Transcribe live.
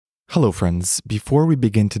Hello friends, before we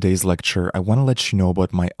begin today's lecture, I want to let you know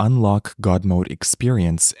about my Unlock God Mode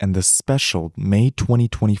experience and the special May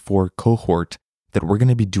 2024 cohort that we're going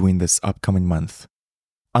to be doing this upcoming month.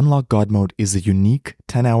 Unlock God Mode is a unique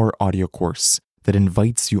 10-hour audio course that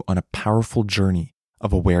invites you on a powerful journey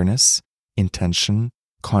of awareness, intention,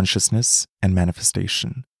 consciousness, and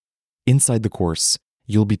manifestation. Inside the course,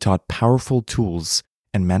 you'll be taught powerful tools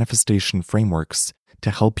and manifestation frameworks to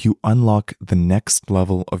help you unlock the next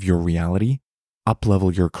level of your reality,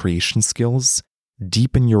 up-level your creation skills,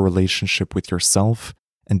 deepen your relationship with yourself,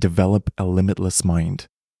 and develop a limitless mind,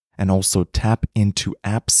 and also tap into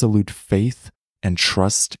absolute faith and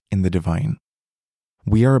trust in the divine.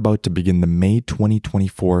 We are about to begin the May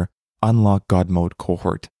 2024 Unlock God Mode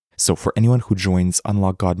cohort. So for anyone who joins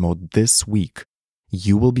Unlock God Mode this week,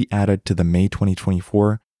 you will be added to the May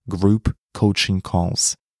 2024 group coaching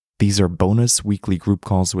calls. These are bonus weekly group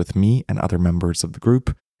calls with me and other members of the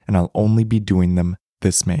group, and I'll only be doing them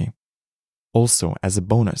this May. Also, as a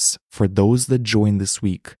bonus, for those that join this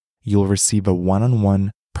week, you'll receive a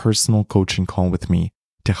one-on-one personal coaching call with me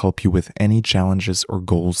to help you with any challenges or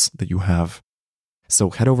goals that you have.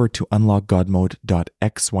 So head over to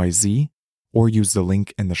unlockgodmode.xyz or use the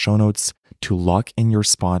link in the show notes to lock in your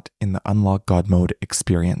spot in the Unlock God Mode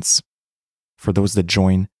experience. For those that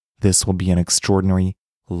join, this will be an extraordinary,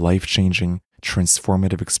 life-changing,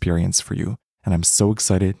 transformative experience for you, and I'm so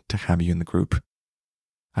excited to have you in the group.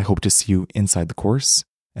 I hope to see you inside the course,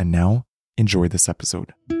 and now, enjoy this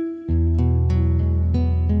episode.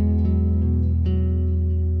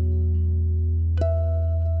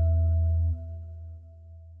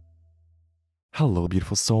 Hello,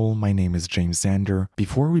 beautiful soul. My name is James Zander.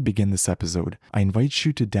 Before we begin this episode, I invite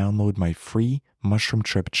you to download my free Mushroom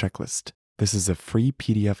Trip checklist. This is a free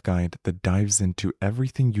PDF guide that dives into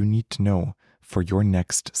everything you need to know for your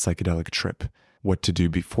next psychedelic trip. What to do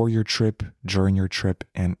before your trip, during your trip,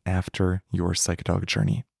 and after your psychedelic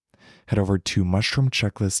journey. Head over to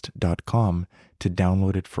mushroomchecklist.com to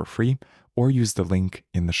download it for free or use the link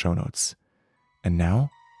in the show notes. And now,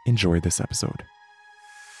 enjoy this episode.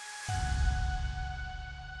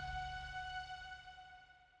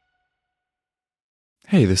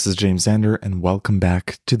 Hey, this is James Zander, and welcome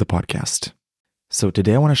back to the podcast. So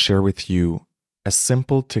today I want to share with you a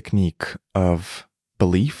simple technique of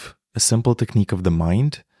belief, a simple technique of the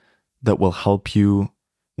mind that will help you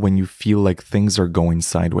when you feel like things are going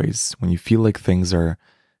sideways, when you feel like things are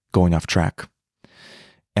going off track.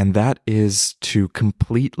 And that is to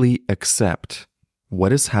completely accept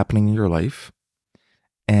what is happening in your life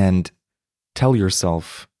and tell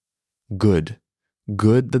yourself, good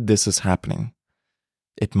that this is happening.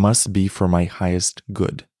 It must be for my highest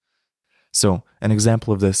good. So an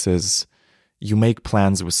example of this is you make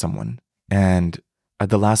plans with someone and at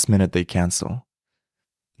the last minute they cancel.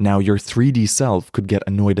 Now your 3D self could get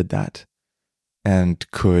annoyed at that and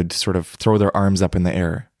could sort of throw their arms up in the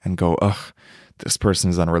air and go, ugh, this person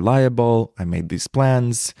is unreliable. I made these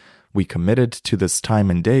plans. We committed to this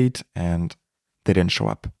time and date and they didn't show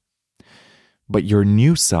up. But your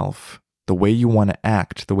new self, the way you want to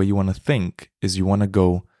act, the way you want to think, is you want to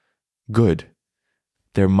go, good.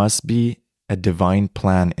 There must be a divine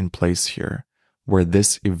plan in place here where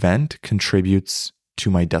this event contributes to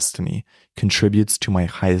my destiny, contributes to my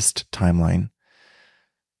highest timeline.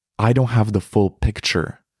 I don't have the full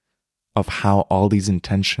picture of how all these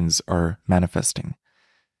intentions are manifesting.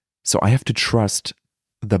 So I have to trust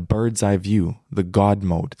the bird's eye view, the God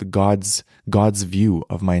mode, the God's view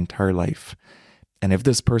of my entire life. And if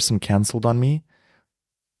this person canceled on me,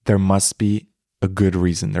 there must be a good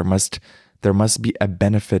reason. There must be a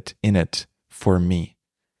benefit in it for me.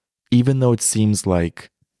 Even though it seems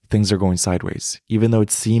like things are going sideways, even though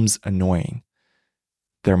it seems annoying,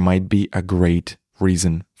 there might be a great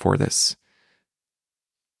reason for this.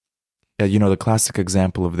 The classic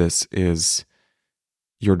example of this is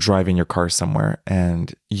you're driving your car somewhere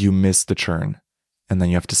and you miss the turn, and then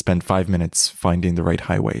you have to spend 5 minutes finding the right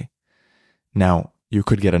highway. Now, you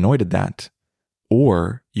could get annoyed at that,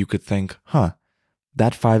 or you could think,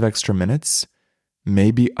 that 5 extra minutes,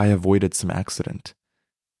 maybe I avoided some accident.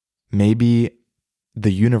 Maybe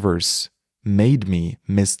the universe made me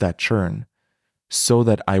miss that turn so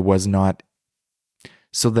that I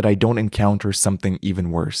don't encounter something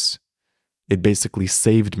even worse. It basically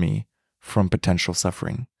saved me from potential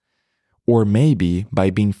suffering. Or maybe by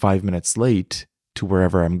being 5 minutes late to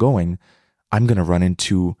wherever I'm going, I'm going to run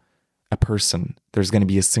into a person. There's going to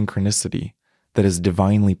be a synchronicity that is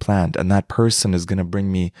divinely planned, and that person is going to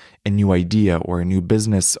bring me a new idea or a new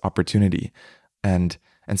business opportunity. And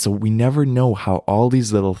so we never know how all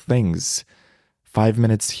these little things 5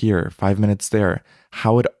 minutes here, 5 minutes there,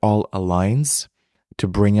 how it all aligns to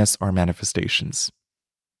bring us our manifestations.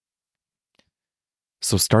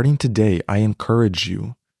 So starting today, I encourage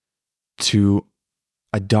you to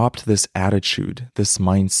adopt this attitude, this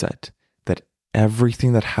mindset that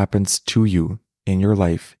everything that happens to you in your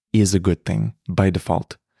life is a good thing by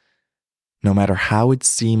default. No matter how it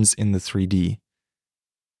seems in the 3D,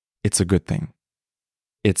 it's a good thing.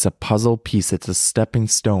 It's a puzzle piece, it's a stepping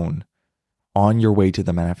stone on your way to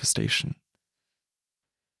the manifestation.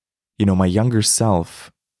 You know, my younger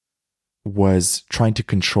self was trying to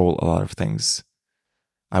control a lot of things.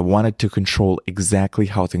 I wanted to control exactly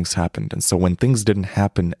how things happened. And so when things didn't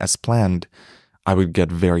happen as planned, I would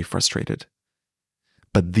get very frustrated.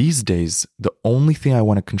 But these days, the only thing I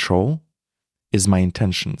want to control is my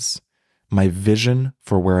intentions, my vision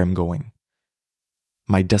for where I'm going,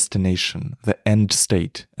 my destination, the end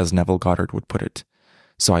state, as Neville Goddard would put it.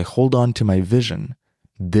 So I hold on to my vision.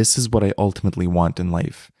 This is what I ultimately want in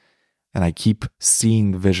life. And I keep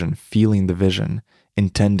seeing the vision, feeling the vision,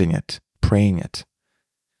 intending it, praying it.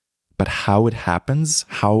 But how it happens,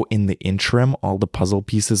 how in the interim all the puzzle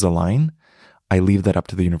pieces align, I leave that up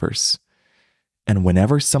to the universe. And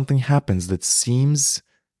whenever something happens that seems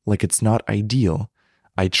like it's not ideal,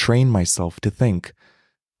 I train myself to think,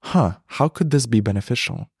 how could this be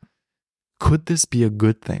beneficial? Could this be a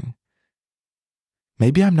good thing?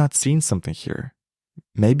 Maybe I'm not seeing something here.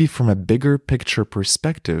 Maybe from a bigger picture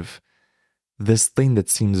perspective, this thing that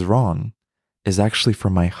seems wrong is actually for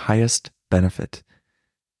my highest benefit.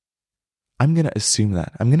 I'm going to assume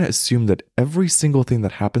that. I'm going to assume that every single thing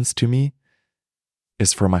that happens to me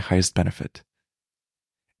is for my highest benefit.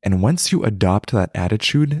 And once you adopt that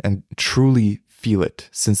attitude and truly feel it,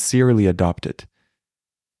 sincerely adopt it,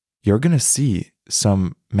 you're going to see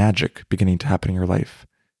some magic beginning to happen in your life.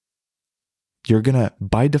 You're going to,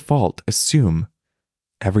 by default, assume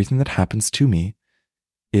everything that happens to me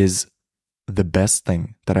is the best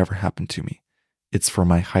thing that ever happened to me. It's for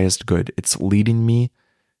my highest good. It's leading me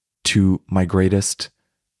to my greatest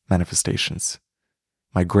manifestations,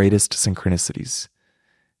 my greatest synchronicities.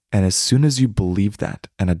 And as soon as you believe that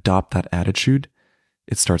and adopt that attitude,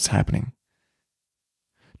 it starts happening.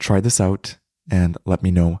 Try this out and let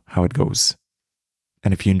me know how it goes.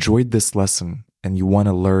 And if you enjoyed this lesson and you want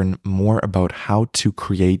to learn more about how to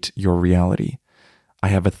create your reality, I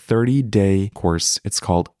have a 30-day course. It's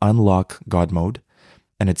called Unlock God Mode.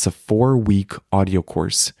 And it's a 4-week audio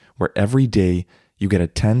course where every day you get a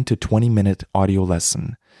 10 to 20 minute audio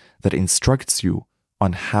lesson that instructs you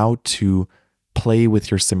on how to play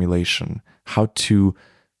with your simulation, how to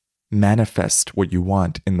manifest what you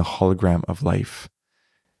want in the hologram of life.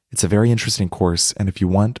 It's a very interesting course, and if you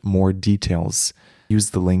want more details,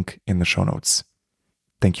 use the link in the show notes.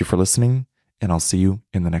 Thank you for listening, and I'll see you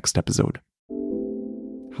in the next episode.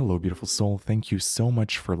 Hello, beautiful soul. Thank you so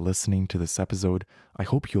much for listening to this episode. I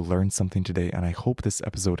hope you learned something today, and I hope this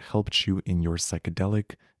episode helped you in your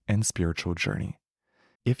psychedelic and spiritual journey.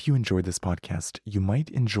 If you enjoyed this podcast, you might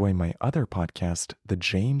enjoy my other podcast, The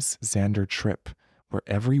James Xander Trip, where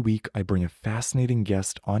every week I bring a fascinating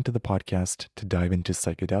guest onto the podcast to dive into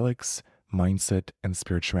psychedelics, mindset, and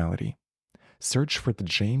spirituality. Search for The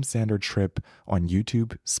James Xander Trip on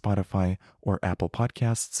YouTube, Spotify, or Apple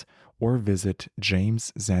Podcasts, or visit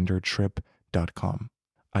jamesxandertrip.com.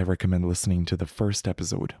 I recommend listening to the first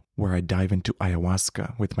episode, where I dive into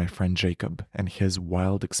ayahuasca with my friend Jacob and his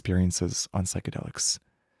wild experiences on psychedelics.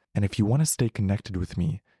 And if you want to stay connected with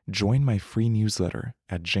me, join my free newsletter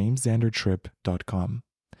at jamesxandertrip.com.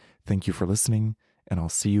 Thank you for listening, and I'll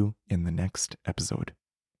see you in the next episode.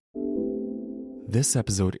 This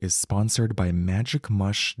episode is sponsored by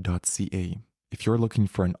magicmush.ca. If you're looking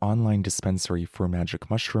for an online dispensary for magic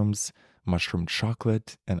mushrooms, mushroom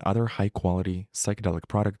chocolate, and other high-quality psychedelic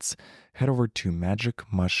products, head over to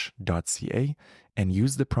magicmush.ca and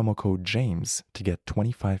use the promo code JAMES to get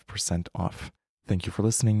 25% off. Thank you for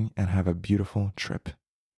listening, and have a beautiful trip.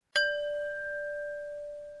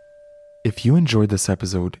 If you enjoyed this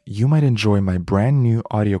episode, you might enjoy my brand new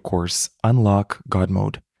audio course, Unlock God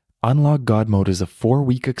Mode. Unlock God Mode is a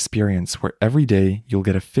 4-week experience where every day you'll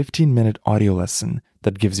get a 15-minute audio lesson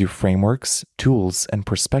that gives you frameworks, tools, and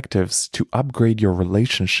perspectives to upgrade your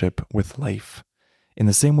relationship with life. In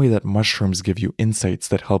the same way that mushrooms give you insights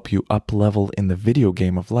that help you up-level in the video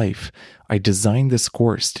game of life, I designed this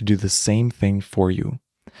course to do the same thing for you.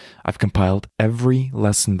 I've compiled every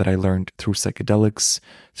lesson that I learned through psychedelics,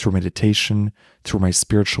 through meditation, through my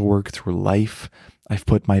spiritual work, through life. I've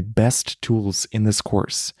put my best tools in this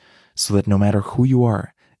course so that no matter who you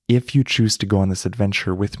are, if you choose to go on this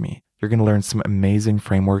adventure with me, you're going to learn some amazing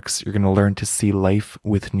frameworks. You're going to learn to see life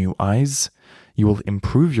with new eyes. you will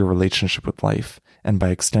improve your relationship with life, and by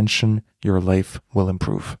extension, your life will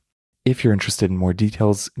improve. If you're interested in more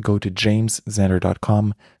details, go to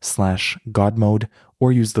jameszander.com/godmode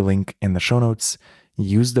or use the link in the show notes.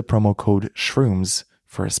 Use the promo code SHROOMS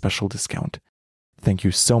for a special discount. Thank you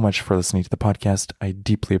so much for listening to the podcast. I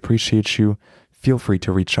deeply appreciate you. Feel free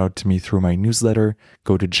to reach out to me through my newsletter.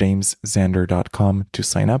 Go to jameszander.com to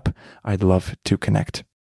sign up. I'd love to connect.